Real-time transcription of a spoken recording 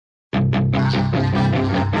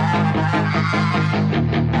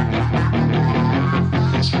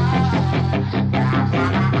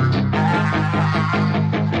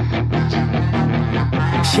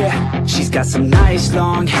She's got some nice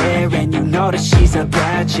long hair, and you know that she's a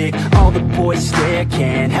bad chick. All the boys stare,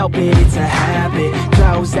 can't help it, it's a habit.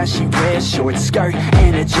 Clothes that she wears, short skirt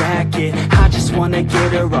and a jacket. I just wanna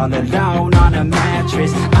get her all alone on a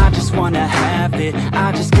mattress. I just wanna have it,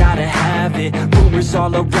 I just gotta have it. Rumors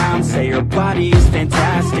all around say her body is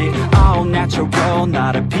fantastic. All natural,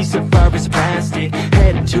 not a piece of fur is plastic.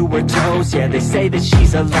 Head to her toes, yeah, they say that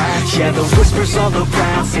she's a latch. Yeah, the whispers all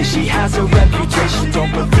around say she has a reputation.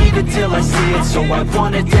 Don't believe it till I see it, so I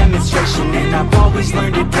want a demonstration. And I've always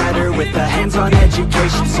learned it better with a hands-on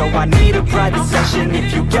education. So I need a private session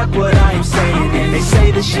if you get what I am saying. And they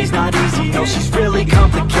say that she's not easy, no, she's really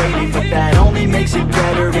complicated. But that only makes it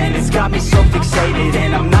better, and it's got me so fixated.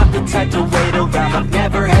 And I'm not the type to wait around, I've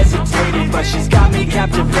never hesitated. But she's got me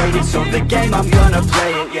captivated, so the game, I'm gonna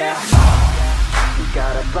play it, yeah. She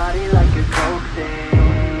got a body like a coke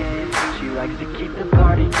thing. She likes to keep the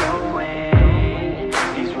party going.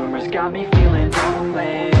 These rumors got me feeling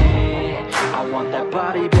lonely. I want that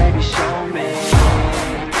body, baby, show me.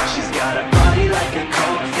 She's got a body like a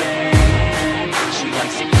coke thing. She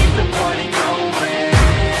likes to keep the party going.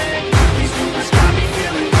 These rumors got me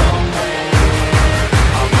feeling lonely.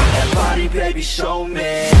 I want that body, baby, show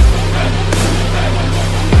me.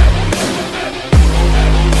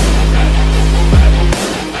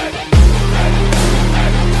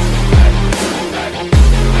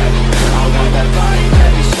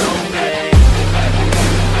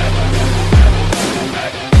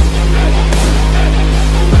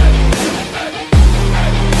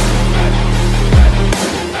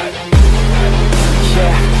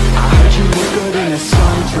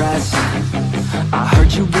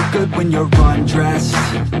 When you're undressed,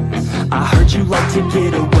 I heard you like to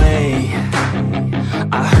get away.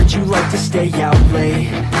 I heard you like to stay out late.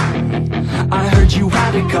 I heard you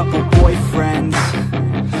had a couple boyfriends.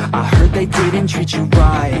 I heard they didn't treat you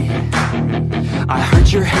right. I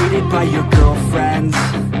heard you're hated by your girlfriends,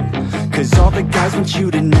 'cause all the guys want you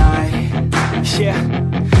tonight. Yeah,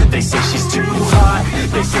 they say she's too hot,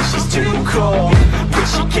 they say she's too cold. Where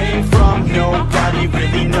she came from, nobody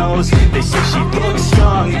really knows. They say she looks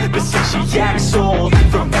young, but say she acts old.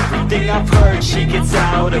 From everything I've heard, she gets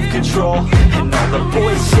out of control. And all the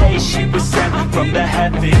boys say she was sent from the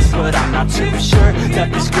heavens. But I'm not too sure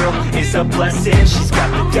that this girl is a blessing. She's got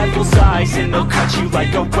the devil's eyes, and they'll cut you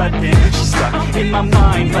like a weapon. She's stuck in my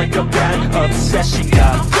mind like a bad obsession.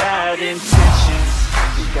 Got bad intentions.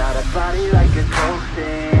 She got a body like a coke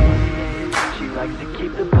thing. She likes to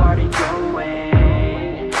keep the party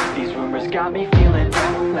going. These rumors got me feeling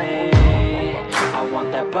lonely. I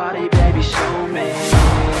want that body, baby, show me.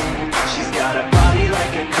 She's got a body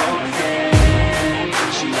like a coke thing.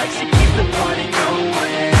 She likes to keep the party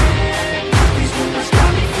going. These rumors got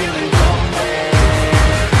me feeling lonely.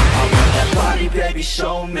 I want that body, baby,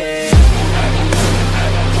 show me.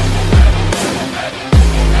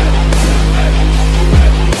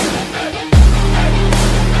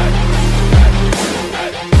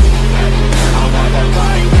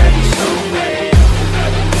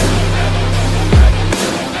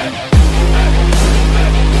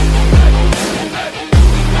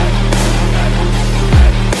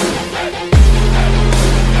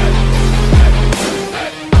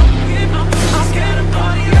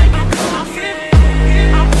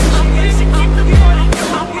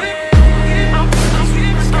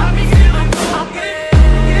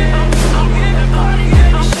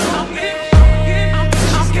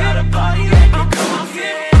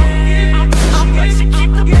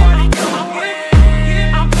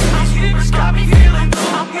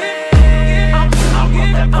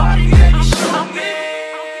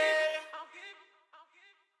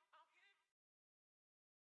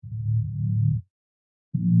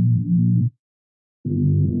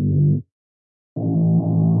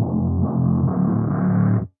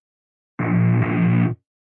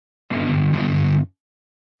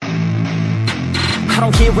 I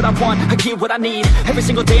don't get what I want, I get what I need. Every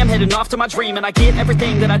single day I'm heading off to my dream, and I get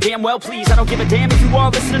everything that I damn well please. I don't give a damn if you all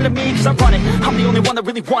listening to me, 'cause I run it. I'm the only one that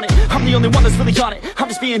really want it. I'm the only one that's really on it. I'm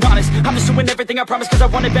just being honest, I'm just doing everything I promise, 'cause I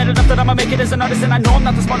want it bad enough that I'ma make it as an artist. And I know I'm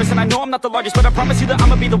not the smartest, and I know I'm not the largest, but I promise you that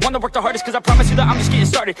I'ma be the one that worked the hardest. 'Cause I promise you that I'm just getting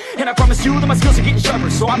started, and I promise you that my skills are getting sharper.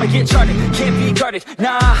 So I'ma get charted, can't be guarded.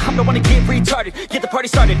 Nah, I'm the one to get retarded. Get the party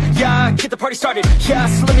started, yeah, get the party started. Yeah,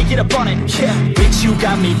 so let me get up on it, yeah. Bitch, you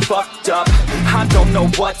got me fucked up, I don't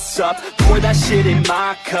don't know what's up. Pour that shit in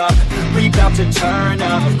my cup, we bout to turn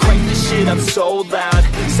up. Crank this shit up so loud,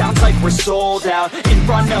 sounds like we're sold out. In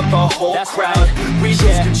front of a whole crowd, we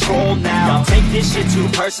lose control now. Don't take this shit too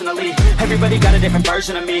personally. Everybody got a different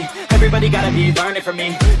version of me. Everybody gotta be learning from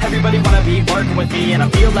me. Everybody wanna be working with me. And I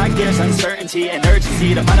feel like there's uncertainty and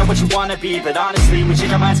urgency to find out what you wanna be. But honestly, we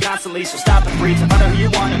change our minds constantly, so stop and breathe to find out who you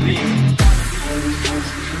wanna be.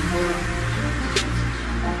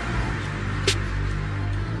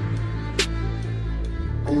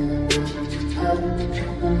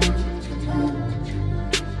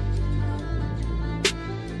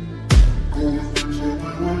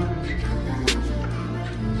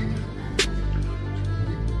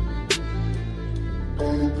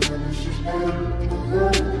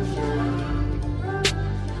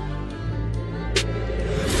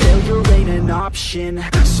 Failure ain't an option,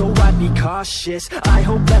 so I'd be cautious. I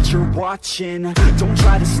hope that you're watching. Don't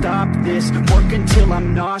try to stop this, work until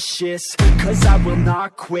I'm nauseous. Cause I will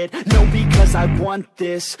not quit, no, because I want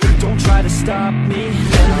this. Don't try to stop me,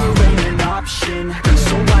 failure ain't an option,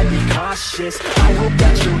 so I'd be cautious. I hope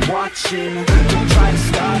that you're watching. Don't try to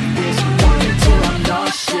stop this, work until I'm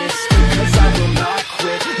nauseous. Cause I will not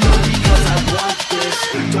quit, no, because I want this.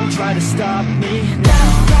 Don't try to stop me now.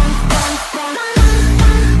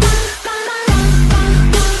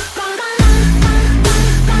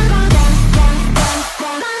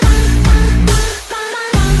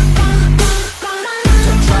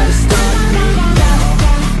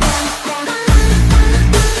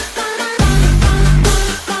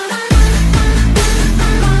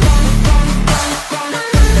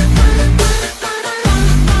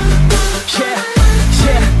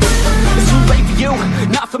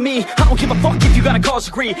 Me, I don't give a fuck if you got a college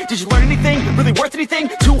degree. Did you learn anything? Really worth anything?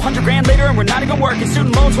 200 grand later and we're not even working.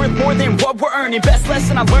 Student loans worth more than what we're earning. Best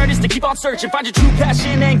lesson I learned is to keep on searching. Find your true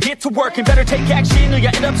passion and get to work. And better take action or you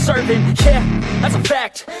end up serving. Yeah, that's a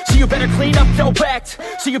fact. So you better clean up your act.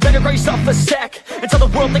 So you better grab yourself a sack and tell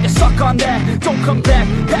the world they can suck on that. Don't come back,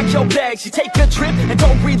 pack your bags. You take a trip and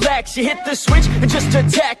don't relax. You hit the switch and just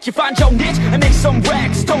attack. You find your niche and make some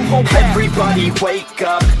racks. Don't hold back. Everybody wake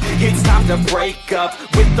up, it's time to break up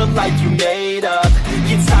with the life you made up.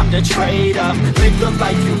 It's time to trade up, live the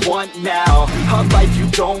life you want now, a life you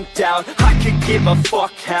don't doubt. I could give a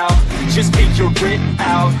fuck how, just figure it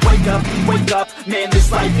out. Wake up, man,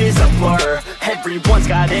 this life is a blur. Everyone's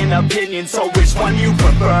got an opinion, so which one you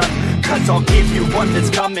prefer? Cause I'll give you one that's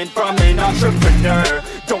coming from an entrepreneur.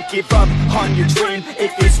 Don't give up on your dream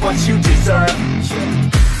if it's what you deserve.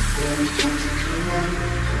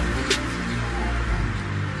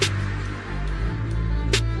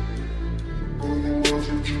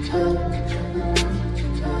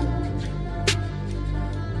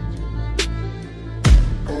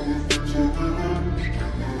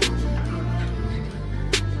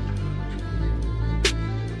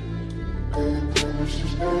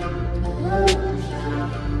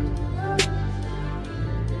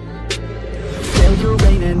 Failure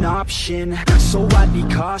ain't an option, so I'd be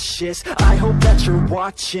cautious. I hope that you're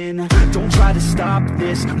watching. Don't try to stop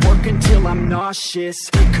this, work until I'm nauseous.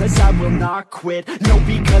 Cause I will not quit, no,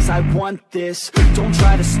 because I want this. Don't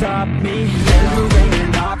try to stop me, failure ain't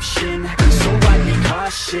an option, so I'd be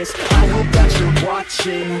cautious. I hope that you're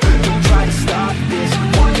watching. Don't try to stop this,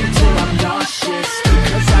 work until I'm nauseous.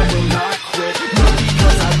 Cause I will not quit, no,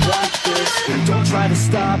 because I want this. Don't try to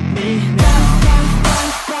stop me now.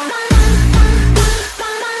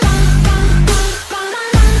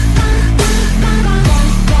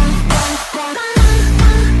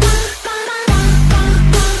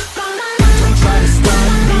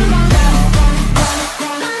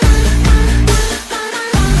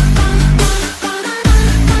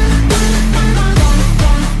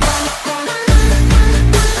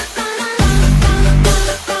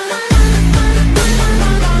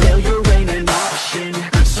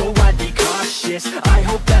 I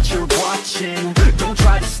hope that you're watching. Don't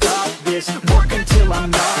try to stop this, work until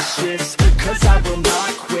I'm nauseous. Cause I will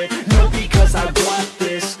not quit, no, because I want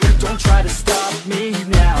this. Don't try to stop me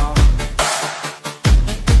now.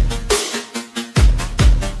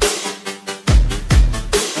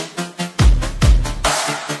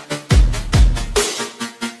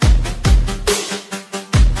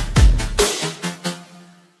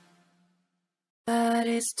 But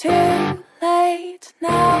it's too late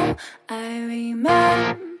now. I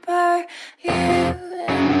remember you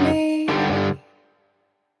and me,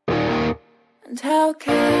 and how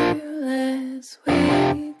careless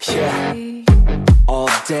we could be. All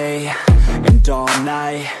day and all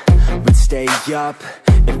night, we'd stay up,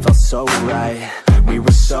 it felt so right. We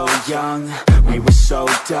were so young, we were so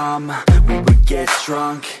dumb. We would get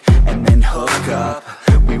drunk and then hook up.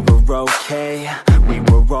 We were okay, we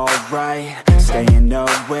were alright, staying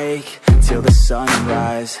awake till the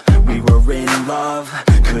sunrise. We were in love,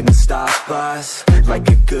 couldn't stop us, like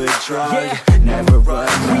a good drug, never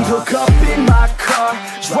enough. We hook up in my car,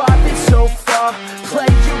 driving so far, play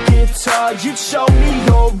your guitar, you'd show me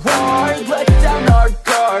your art. Let down our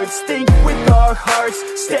guards, think with our hearts,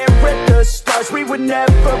 stare at the stars, we were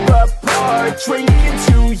never apart. Drinking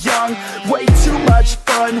too young, way too much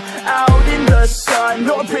fun, out in the sun,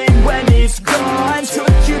 open when it's gone.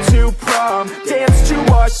 Took you to prom, dance to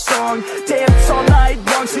our song, dance all night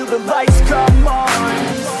long till the lights come on.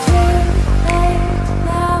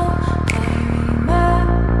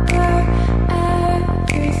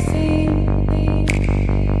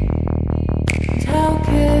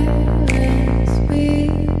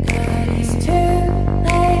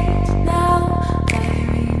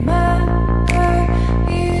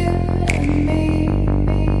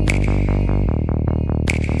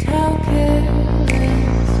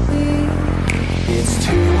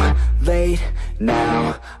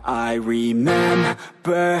 Now I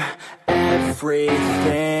remember everything,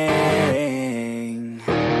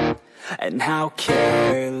 and how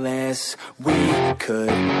careless we could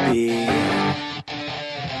be,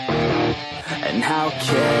 and how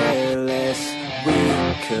careless we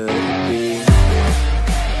could be,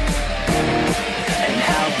 and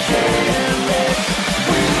how careless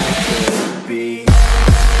we could be.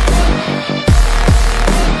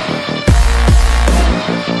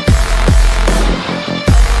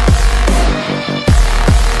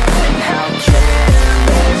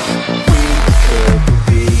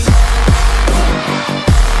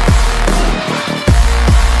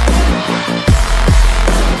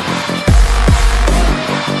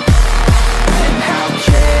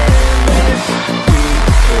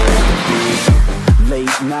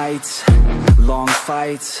 Nights, long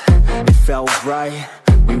fights, it felt right,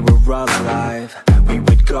 we were alive. We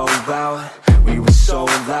would go out, we were so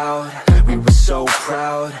loud, we were so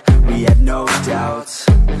proud, we had no doubts.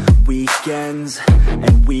 Weekends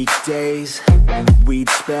and weekdays, we'd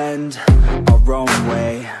spend our own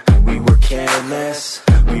way. We were careless,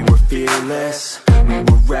 we were fearless, we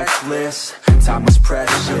were reckless, time was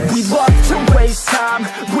precious. We loved to waste time,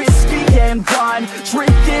 whiskey and wine,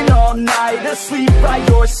 drinking all night, asleep by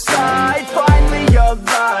your side. Finally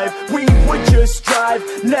alive, we would just drive,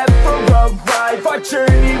 never arrive. Our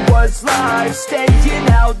journey was live, staying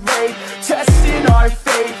out late, testing our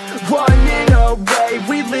fate, running away.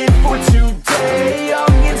 We live for today,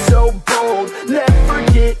 young and so bold, never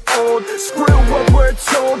get old. Screw what we're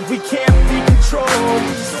told, we can't be controlled.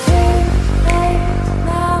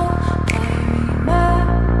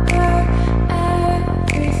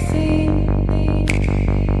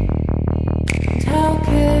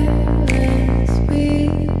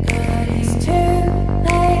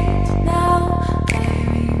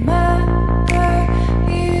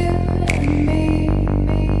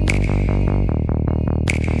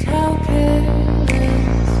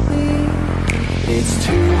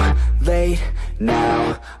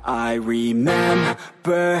 Now I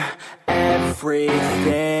remember everything,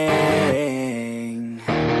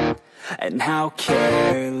 and how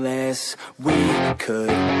careless we could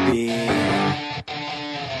be,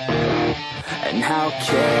 and how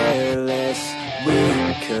careless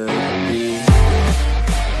we could be,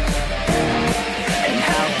 and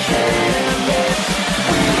how careless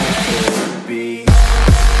we could be.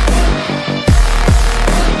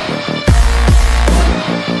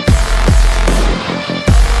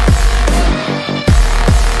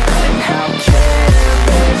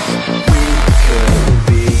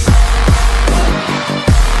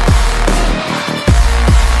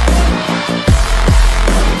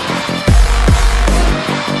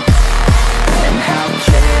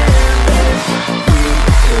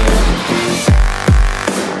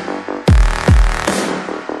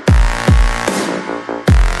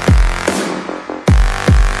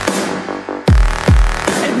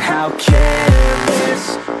 How careless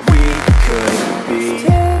we could be. It's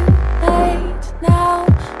too late now,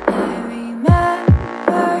 I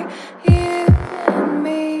remember you and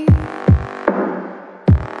me,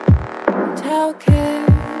 and how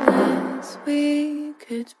careless we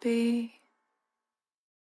could be.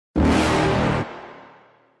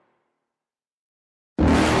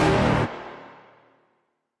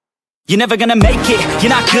 You're never gonna make it,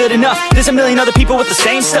 you're not good enough. There's a million other people with the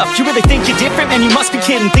same stuff. You really think you're different? Man, you must be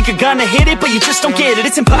kidding. Think you're gonna hit it, but you just don't get it.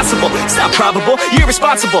 It's impossible, it's not probable, you're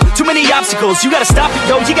irresponsible. Too many obstacles, you gotta stop it,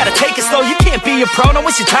 yo. You gotta take it slow, you can't be a pro. Don't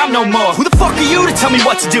waste your time no more. Who the fuck are you to tell me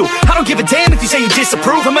what to do? I don't give a damn if you say you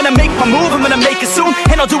disapprove. I'm gonna make my move, I'm gonna make it soon.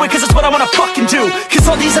 And I'll do it cause it's what I wanna fucking do. Cause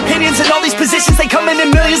all these opinions and all these positions, they come in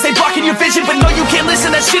millions, they blocking your vision. But no, you can't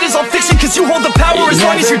listen, that shit is all fiction. Cause you hold the power as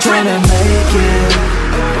long as you're driven.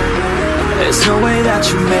 There's no way that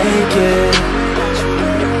you make it.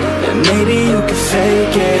 And maybe you could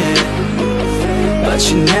fake it, but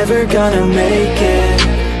you're never gonna make it.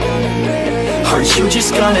 Aren't you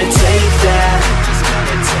just gonna take that?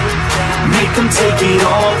 Make them take it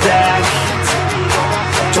all back.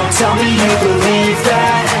 Don't tell me you believe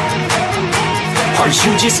that. Aren't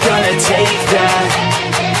you just gonna take that?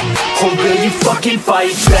 Or will you fucking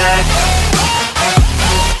fight back?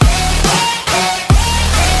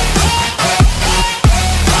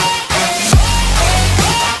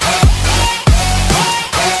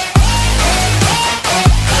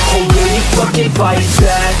 Fucking fight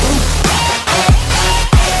back.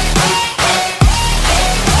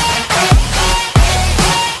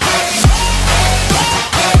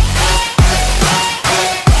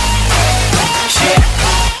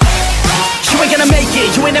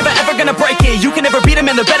 You ain't never ever gonna break it. You can never beat them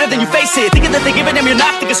and they're better than you face it. Thinking that they give a damn, you're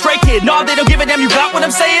not thinking straight, kid. No, they don't give a damn, you got what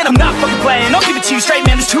I'm saying? I'm not fucking playing, I'll give it to you straight,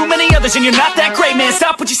 man. There's too many others and you're not that great, man.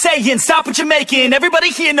 Stop what you're saying, stop what you're making.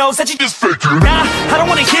 Everybody here knows that you just faking. Nah, I don't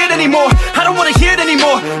wanna hear it anymore, I don't wanna hear it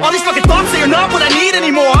anymore. All these fucking thoughts, they are not what I need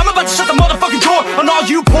anymore. I'm about to shut the motherfucking door on all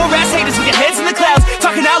you poor ass haters with your heads in the clouds,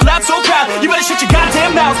 talking out loud so proud. You better shut your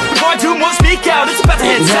goddamn mouth before I do more speak out. It's about to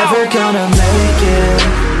head south. You're never gonna make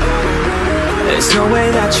it. There's no way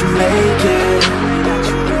that you make it.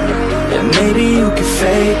 And maybe you could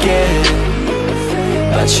fake it,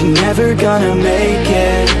 but you're never gonna make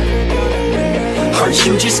it. Aren't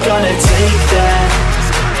you just gonna take that?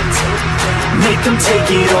 Make them take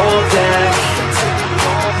it all back.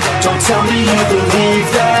 Don't tell me you believe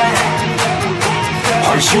that.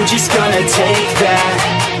 Aren't you just gonna take that?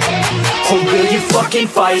 Or will you fucking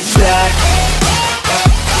fight back?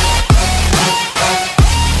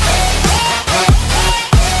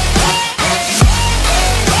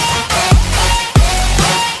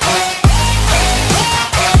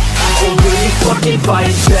 Fucking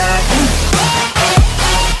fight back.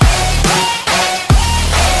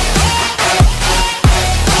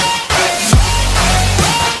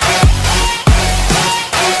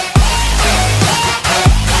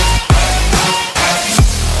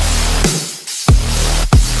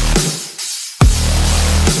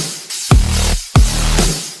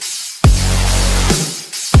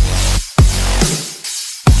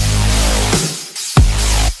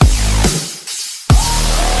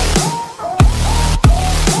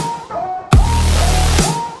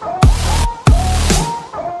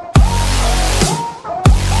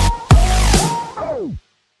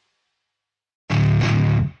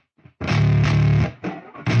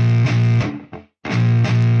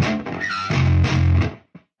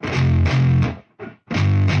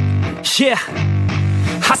 Yeah,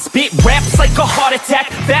 I spit raps like a heart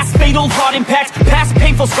attack, fast fatal heart impact, past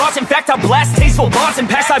painful scars. In fact, I blast tasteful bars and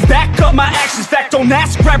packs. I back up my actions, fact, don't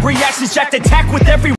ask, grab reactions, jacked attack with every